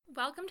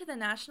Welcome to the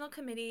National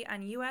Committee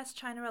on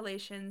U.S.-China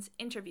Relations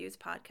Interviews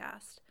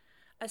podcast,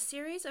 a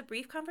series of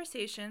brief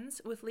conversations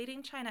with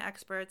leading China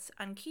experts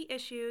on key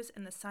issues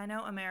in the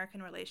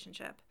Sino-American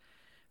relationship.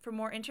 For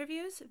more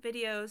interviews,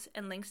 videos,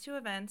 and links to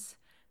events,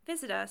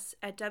 visit us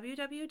at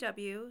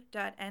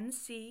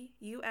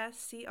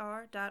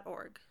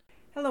www.ncuscr.org.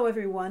 Hello,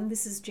 everyone.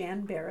 This is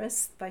Jan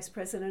Barris, Vice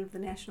President of the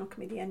National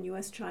Committee on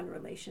U.S.-China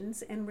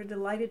Relations, and we're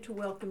delighted to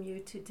welcome you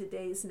to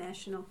today's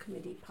National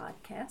Committee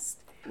podcast.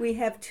 We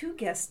have two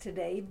guests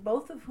today,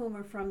 both of whom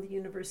are from the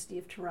University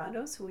of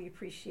Toronto, so we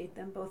appreciate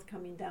them both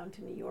coming down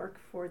to New York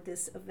for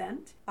this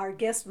event. Our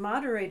guest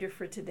moderator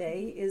for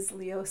today is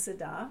Liu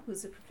Sada,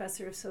 who's a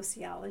professor of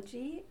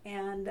sociology,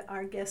 and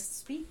our guest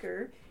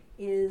speaker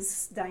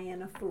is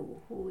Diana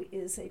Fu, who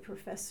is a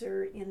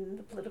professor in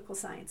the political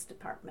science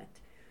department.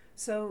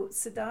 So,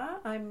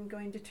 Sada, I'm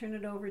going to turn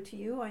it over to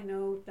you. I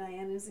know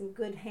Diana is in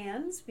good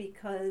hands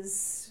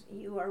because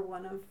you are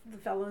one of the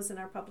fellows in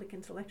our Public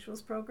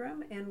Intellectuals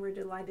program, and we're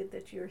delighted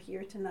that you're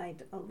here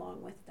tonight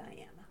along with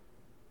Diana.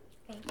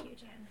 Thank you,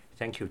 Jan.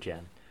 Thank you,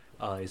 Jan.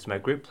 It's my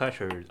great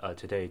pleasure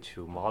today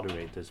to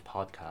moderate this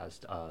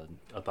podcast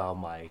about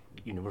my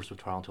University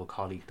of Toronto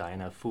colleague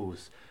Diana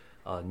Fu's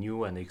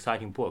new and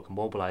exciting book,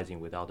 Mobilizing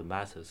Without the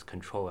Masses,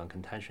 Control and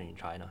Contention in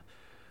China.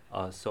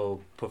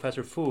 So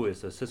Professor Fu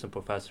is assistant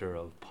professor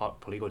of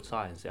political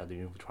science at the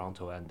University of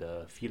Toronto and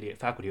the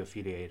faculty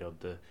affiliate of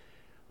the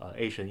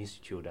Asian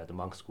Institute at the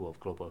Munk School of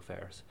Global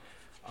Affairs.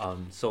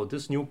 So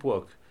this new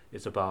book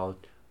is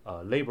about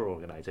labor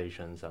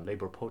organizations and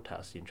labor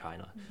protests in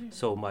China. Mm-hmm.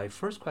 So my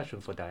first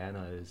question for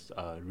Diana is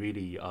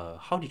really,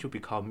 how did you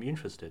become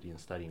interested in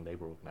studying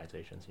labor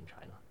organizations in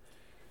China?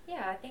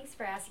 Yeah, thanks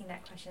for asking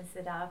that question,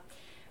 Sada.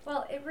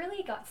 Well, it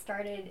really got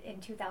started in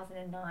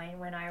 2009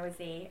 when I was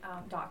a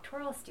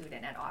doctoral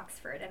student at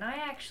Oxford, and I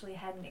actually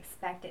hadn't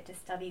expected to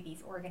study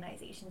these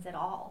organizations at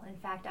all. In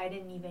fact, I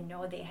didn't even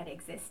know they had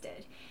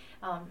existed.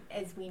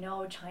 As we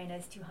know,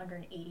 China's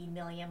 280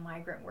 million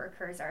migrant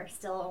workers are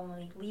still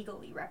only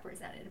legally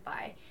represented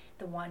by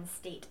the one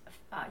state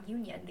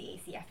union, the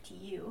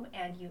ACFTU,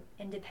 and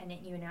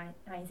independent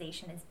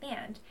unionization is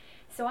banned.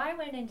 So I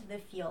went into the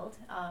field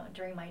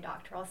during my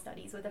doctoral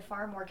studies with a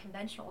far more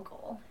conventional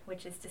goal,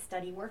 which is to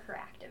study worker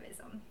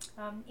activism,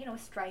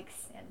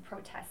 strikes and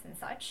protests and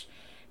such.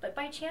 But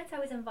by chance, I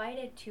was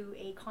invited to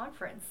a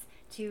conference,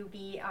 to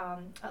be a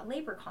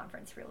labor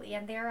conference, really,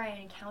 and there I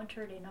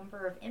encountered a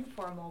number of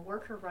informal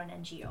worker-run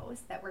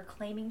NGOs that were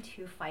claiming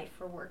to fight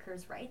for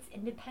workers' rights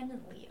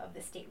independently of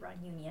the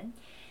state-run union.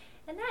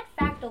 And that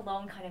fact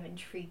alone kind of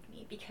intrigued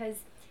me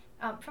because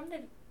from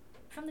the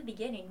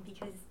beginning,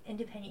 because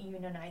independent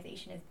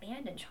unionization is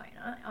banned in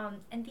China,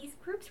 and these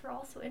groups were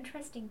also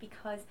interesting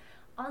because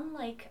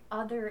unlike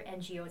other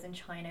NGOs in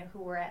China who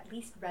were at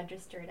least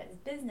registered as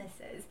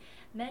businesses,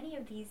 many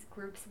of these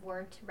groups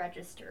weren't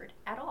registered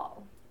at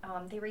all.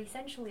 They were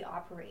essentially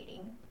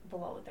operating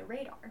below the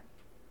radar.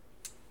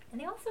 And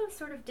they also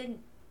sort of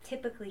didn't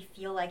typically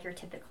feel like your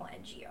typical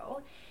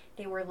NGO.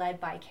 They were led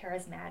by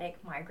charismatic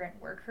migrant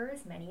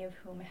workers, many of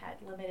whom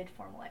had limited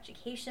formal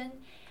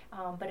education,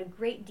 but a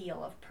great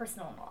deal of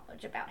personal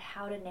knowledge about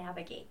how to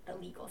navigate the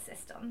legal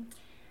system.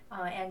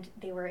 And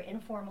they were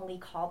informally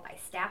called by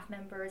staff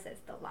members as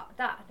the lao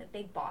da, the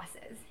big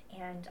bosses,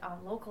 and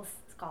local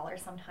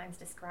scholars sometimes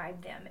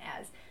described them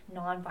as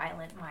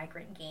nonviolent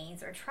migrant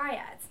gangs or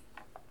triads.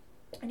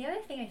 And the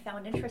other thing I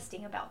found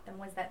interesting about them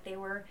was that they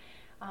were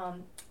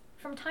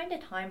from time to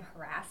time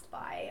harassed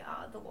by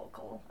the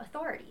local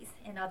authorities.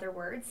 In other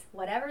words,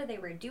 whatever they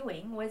were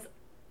doing was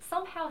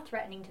somehow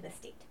threatening to the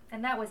state,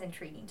 and that was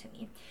intriguing to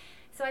me.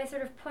 So I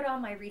sort of put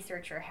on my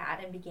researcher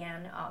hat and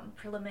began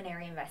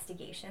preliminary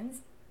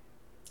investigations.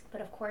 But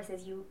of course,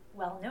 as you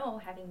well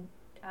know,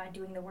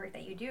 doing the work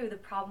that you do, the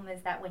problem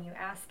is that when you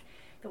ask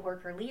the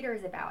worker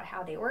leaders about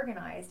how they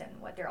organized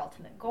and what their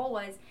ultimate goal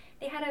was,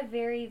 they had a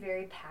very,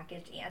 very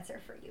packaged answer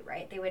for you,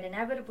 right? They would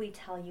inevitably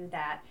tell you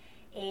that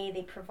A,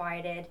 they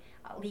provided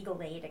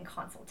legal aid and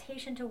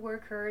consultation to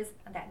workers,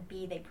 that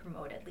B, they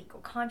promoted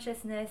legal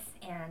consciousness,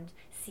 and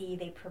C,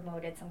 they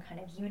promoted some kind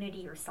of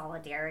unity or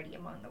solidarity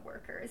among the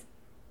workers.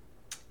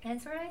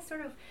 And so I sort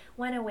of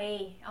went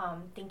away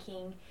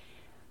thinking,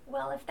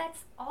 well, if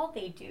that's all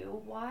they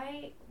do,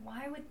 why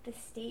would the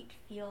state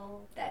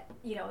feel that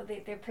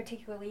they're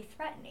particularly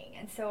threatening?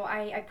 And so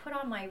I put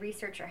on my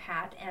researcher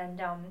hat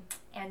and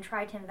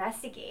tried to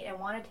investigate and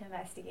wanted to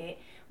investigate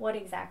what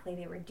exactly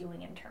they were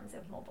doing in terms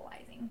of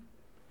mobilizing.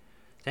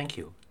 Thank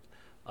you.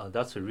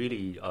 That's a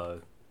really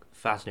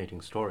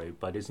fascinating story,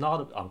 but it's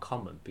not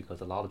uncommon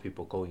because a lot of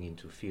people going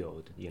into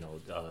field,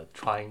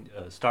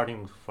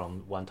 starting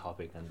from one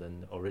topic and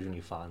then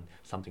originally found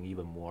something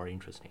even more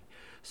interesting.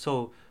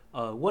 So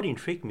what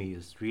intrigued me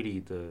is really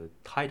the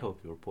title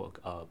of your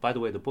book. By the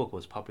way, the book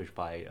was published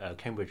by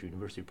Cambridge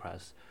University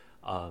Press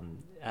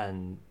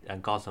and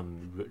got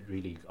some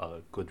really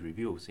good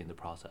reviews in the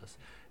process.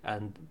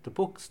 And the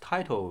book's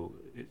title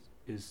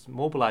is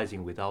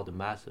Mobilizing Without the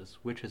Masses,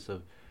 which is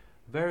a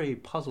very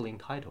puzzling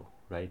title,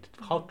 right?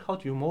 Mm-hmm. How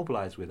do you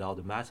mobilize without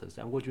the masses,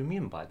 and what do you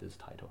mean by this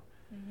title?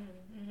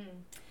 Mm-hmm,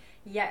 mm-hmm.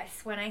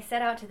 Yes, when I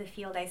set out to the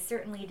field, I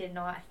certainly did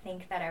not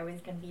think that I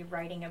was going to be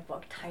writing a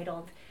book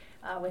titled,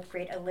 with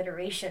great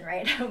alliteration,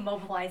 right,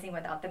 Mobilizing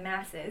Without the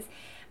Masses.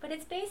 But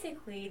it's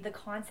basically, the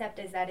concept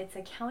is that it's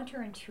a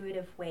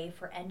counterintuitive way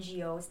for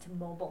NGOs to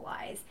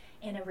mobilize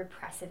in a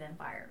repressive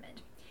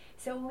environment.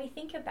 So when we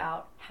think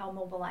about how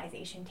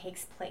mobilization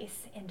takes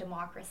place in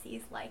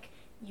democracies like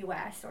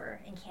US or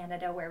in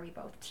Canada, where we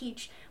both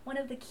teach, one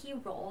of the key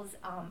roles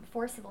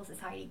for civil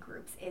society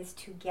groups is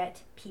to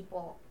get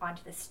people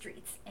onto the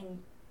streets,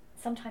 and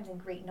sometimes in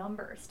great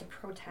numbers, to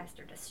protest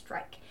or to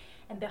strike.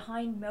 And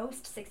behind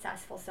most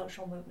successful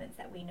social movements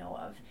that we know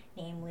of,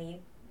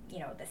 namely,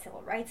 the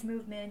civil rights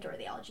movement or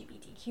the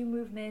LGBTQ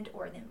movement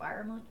or the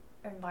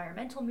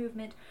environmental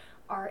movement,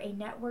 are a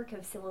network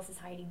of civil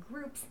society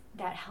groups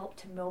that help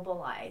to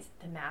mobilize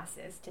the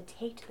masses to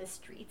take to the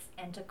streets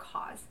and to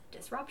cause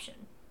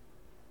disruption.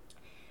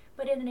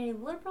 But in a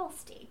liberal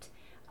state,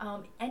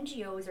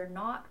 NGOs are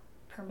not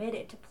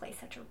permitted to play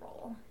such a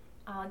role.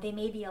 They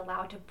may be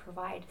allowed to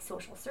provide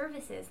social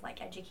services like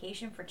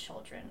education for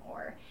children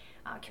or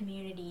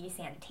community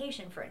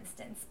sanitation, for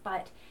instance,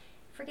 but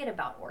forget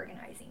about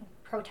organizing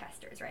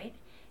protesters, right?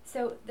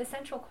 So the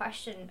central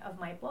question of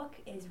my book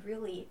is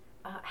really,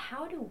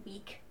 how do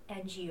weak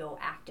NGO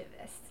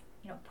activists,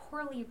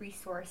 poorly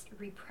resourced,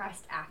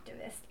 repressed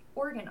activists,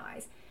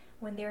 organize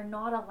when they're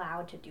not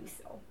allowed to do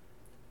so?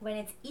 When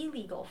it's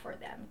illegal for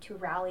them to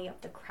rally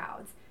up the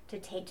crowds, to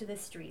take to the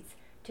streets,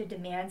 to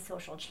demand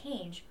social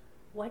change,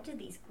 what do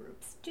these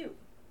groups do?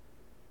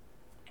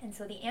 And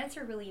so the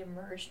answer really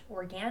emerged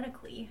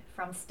organically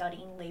from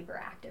studying labor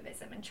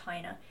activism in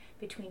China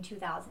between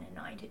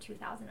 2009 to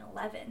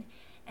 2011.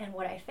 And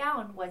what I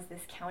found was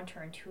this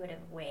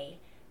counterintuitive way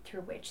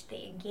through which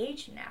they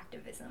engaged in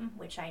activism,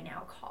 which I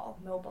now call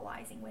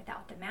mobilizing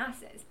without the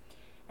masses.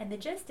 And the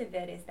gist of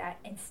it is that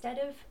instead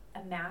of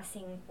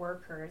amassing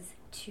workers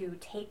to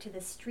take to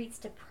the streets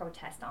to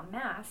protest en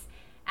masse,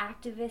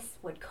 activists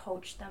would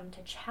coach them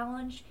to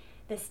challenge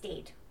the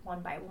state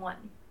one by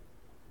one.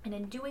 And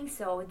in doing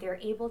so, they're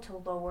able to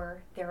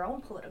lower their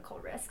own political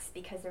risks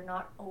because they're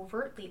not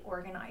overtly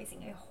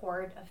organizing a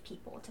horde of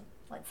people to,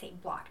 let's say,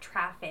 block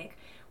traffic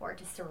or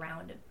to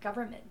surround a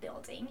government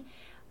building.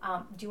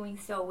 Doing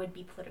so would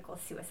be political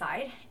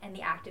suicide, and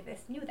the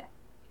activists knew that.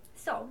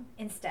 So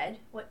instead,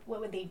 what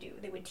would they do?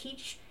 They would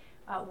teach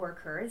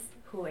workers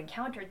who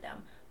encountered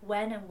them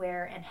when and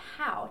where and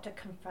how to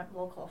confront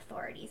local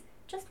authorities,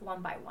 just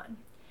one by one.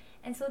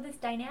 And so this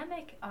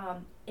dynamic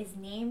is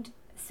named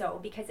so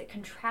because it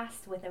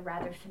contrasts with a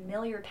rather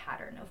familiar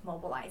pattern of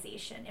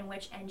mobilization in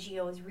which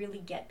NGOs really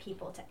get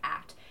people to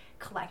act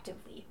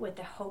collectively with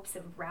the hopes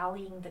of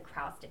rallying the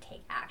crowds to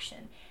take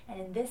action. And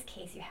in this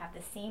case, you have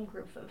the same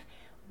group of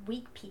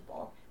weak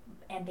people,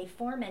 and they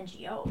form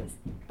NGOs,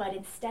 but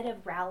instead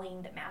of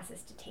rallying the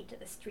masses to take to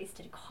the streets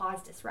to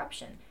cause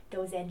disruption,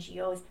 those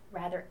NGOs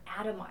rather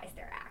atomize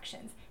their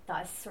actions,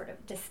 thus sort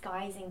of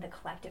disguising the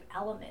collective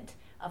element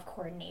of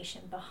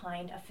coordination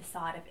behind a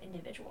facade of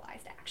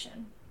individualized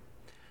action.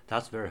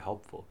 That's very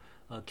helpful.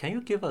 Can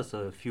you give us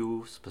a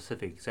few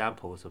specific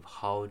examples of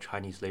how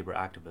Chinese labor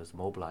activists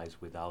mobilize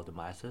without the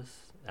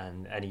masses,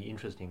 and any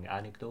interesting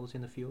anecdotes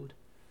in the field?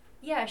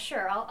 Yeah,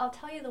 sure. I'll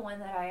tell you the one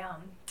that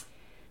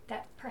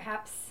that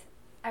perhaps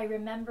I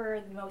remember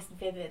the most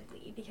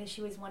vividly, because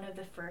she was one of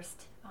the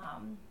first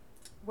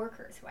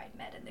workers who I'd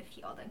met in the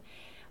field, and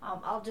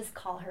I'll just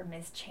call her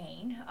Ms.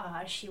 Chain.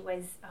 She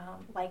was,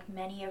 like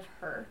many of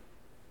her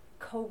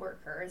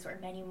co-workers or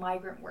many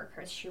migrant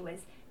workers, she was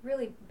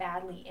really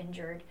badly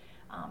injured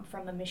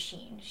from a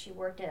machine. She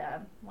worked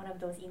at one of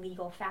those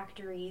illegal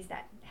factories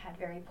that had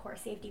very poor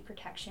safety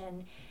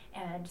protection,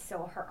 and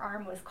so her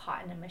arm was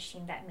caught in a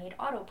machine that made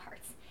auto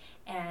parts.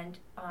 And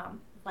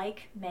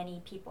like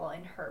many people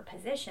in her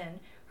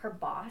position, her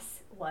boss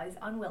was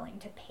unwilling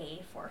to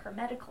pay for her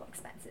medical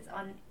expenses,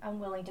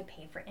 unwilling to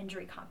pay for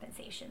injury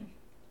compensation.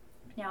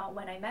 Now,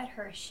 when I met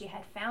her, she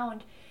had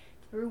found,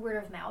 through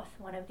word of mouth,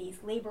 one of these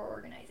labor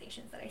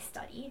organizations that I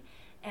study,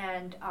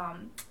 and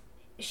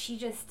she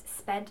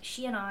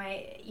and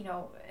I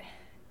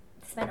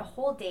spent a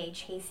whole day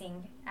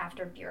chasing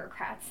after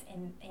bureaucrats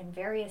in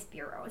various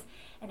bureaus,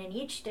 and in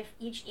each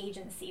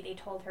agency they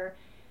told her,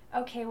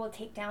 okay, we'll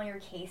take down your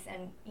case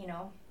and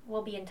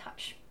we'll be in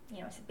touch.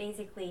 So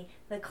basically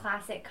the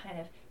classic kind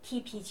of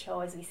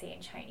TPQ, as we say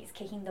in Chinese,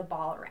 kicking the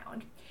ball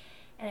around.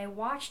 And I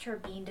watched her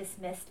being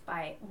dismissed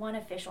by one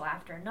official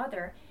after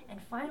another,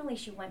 and finally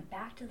she went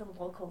back to the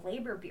local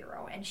labor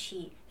bureau and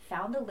she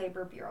found the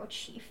labor bureau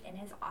chief in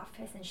his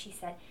office, and she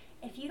said,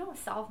 if you don't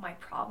solve my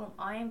problem,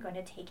 I am going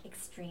to take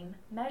extreme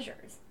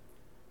measures.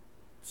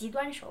 极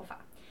端手法.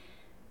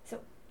 So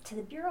to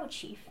the bureau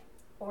chief,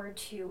 or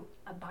to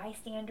a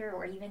bystander,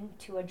 or even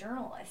to a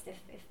journalist,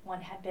 if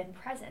one had been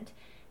present,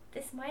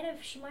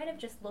 she might have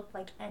just looked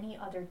like any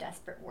other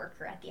desperate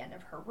worker at the end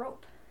of her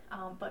rope.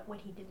 But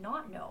what he did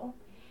not know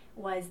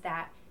was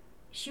that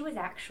she was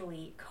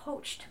actually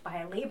coached by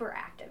a labor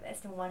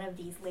activist in one of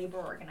these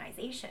labor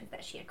organizations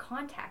that she had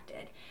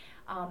contacted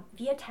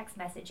via text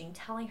messaging,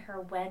 telling her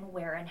when,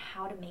 where, and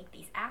how to make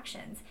these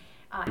actions.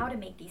 how to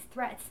make these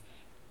threats.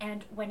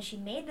 And when she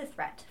made the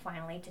threat,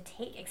 finally, to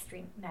take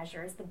extreme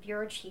measures, the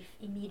bureau chief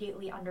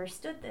immediately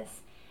understood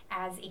this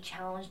as a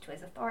challenge to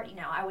his authority.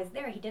 Now, I was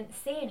there. He didn't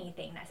say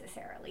anything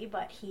necessarily,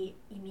 but he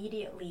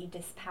immediately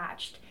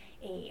dispatched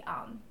a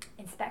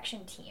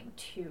inspection team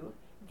to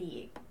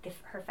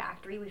her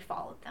factory. We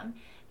followed them.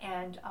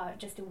 And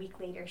just a week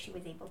later, she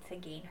was able to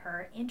gain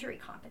her injury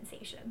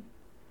compensation.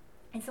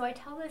 And so I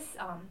tell this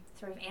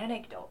sort of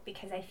anecdote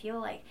because I feel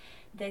like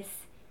this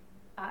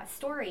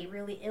story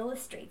really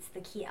illustrates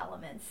the key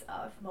elements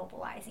of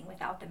mobilizing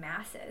without the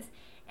masses.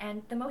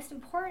 And the most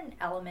important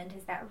element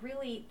is that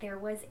really there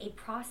was a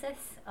process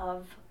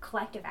of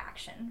collective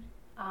action,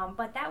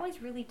 but that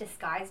was really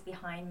disguised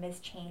behind Ms.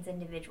 Chain's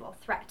individual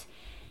threat.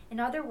 In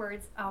other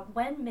words,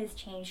 when Ms.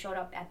 Chain showed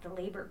up at the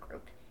labor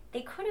group,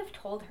 they could have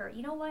told her,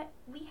 you know what,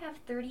 we have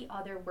 30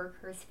 other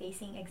workers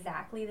facing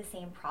exactly the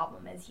same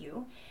problem as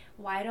you.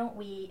 Why don't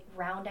we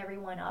round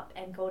everyone up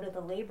and go to the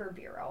labor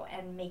bureau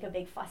and make a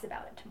big fuss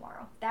about it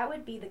tomorrow? That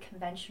would be the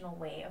conventional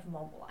way of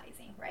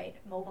mobilizing, right?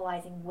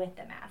 Mobilizing with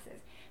the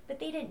masses. But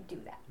they didn't do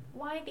that.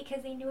 Why?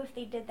 Because they knew if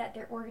they did that,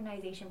 their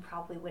organization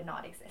probably would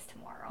not exist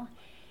tomorrow.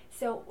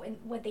 So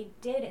what they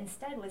did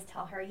instead was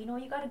tell her, you know,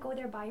 you got to go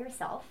there by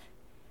yourself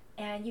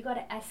and you got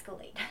to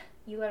escalate.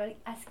 You got to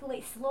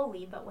escalate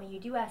slowly, but when you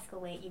do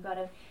escalate, you got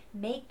to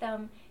make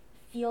them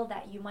feel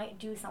that you might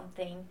do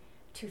something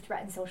to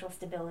threaten social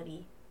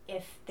stability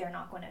if they're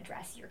not going to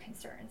address your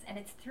concerns. And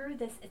it's through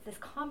this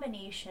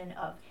combination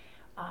of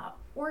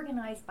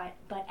organized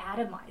but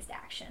atomized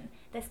action,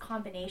 this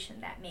combination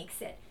that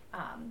makes it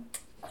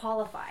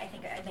qualify. I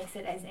think it makes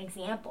it as an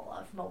example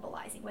of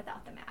mobilizing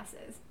without the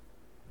masses.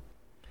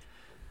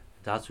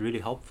 That's really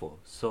helpful.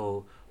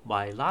 So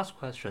my last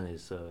question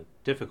is a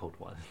difficult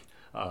one.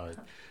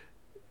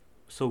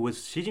 So with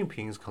Xi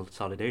Jinping's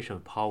consolidation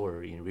of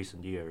power in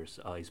recent years,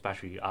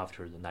 especially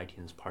after the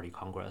 19th Party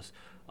Congress,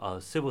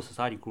 civil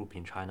society groups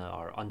in China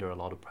are under a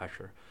lot of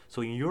pressure.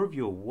 So in your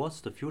view,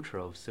 what's the future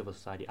of civil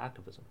society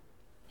activism?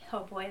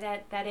 Oh boy,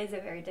 that is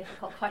a very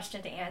difficult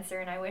question to answer,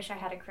 and I wish I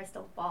had a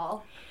crystal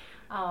ball.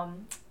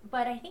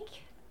 But I think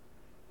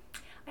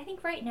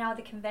right now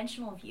the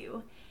conventional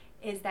view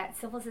is that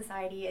civil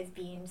society is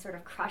being sort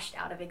of crushed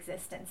out of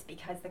existence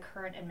because the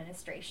current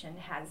administration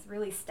has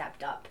really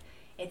stepped up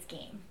its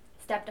game,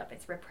 stepped up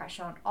its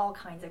repression on all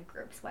kinds of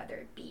groups, whether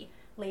it be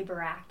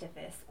labor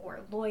activists or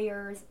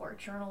lawyers or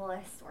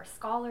journalists or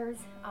scholars,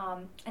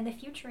 and the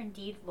future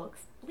indeed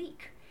looks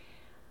bleak.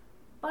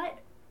 But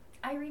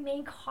I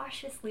remain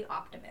cautiously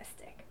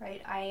optimistic,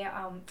 right?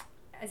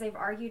 As I've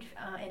argued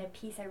in a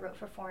piece I wrote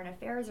for Foreign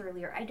Affairs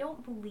earlier, I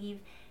don't believe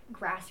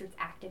grassroots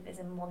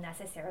activism will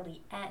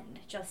necessarily end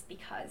just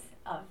because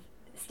of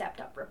stepped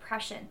up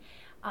repression.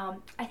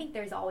 I think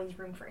there's always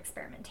room for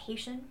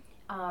experimentation.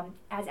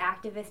 As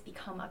activists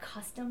become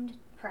accustomed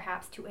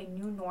perhaps to a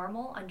new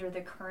normal under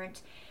the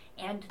current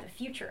and the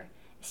future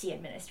Xi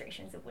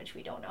administrations, of which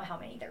we don't know how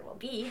many there will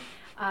be,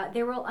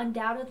 there will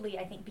undoubtedly,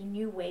 I think, be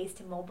new ways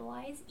to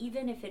mobilize,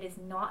 even if it is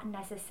not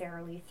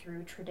necessarily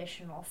through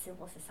traditional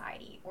civil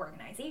society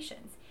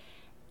organizations.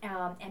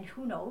 And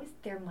who knows,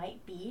 there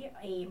might be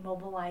a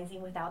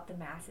mobilizing without the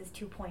masses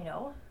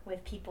 2.0,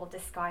 with people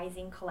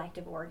disguising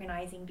collective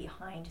organizing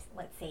behind,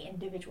 let's say,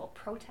 individual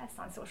protests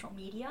on social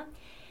media.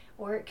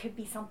 Or it could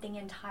be something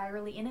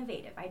entirely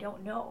innovative. I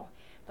don't know.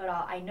 But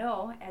I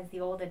know, as the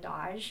old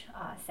adage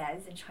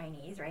says in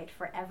Chinese, right,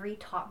 for every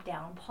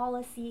top-down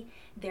policy,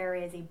 there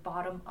is a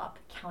bottom-up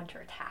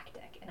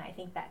counter-tactic. And I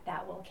think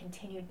that will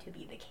continue to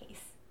be the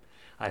case.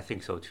 I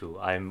think so too.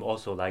 I'm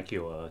also, like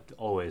you,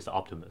 always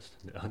optimist,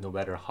 no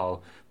matter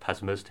how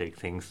pessimistic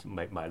things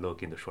might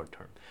look in the short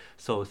term.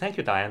 So thank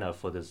you, Diana,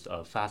 for this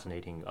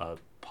fascinating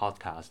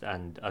podcast.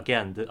 And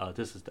again,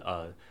 this is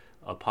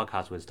a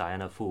podcast with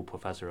Diana Fu,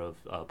 professor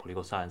of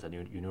political science at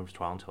University of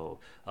Toronto,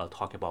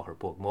 talking about her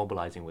book,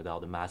 Mobilizing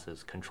Without the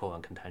Masses, Control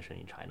and Contention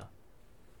in China.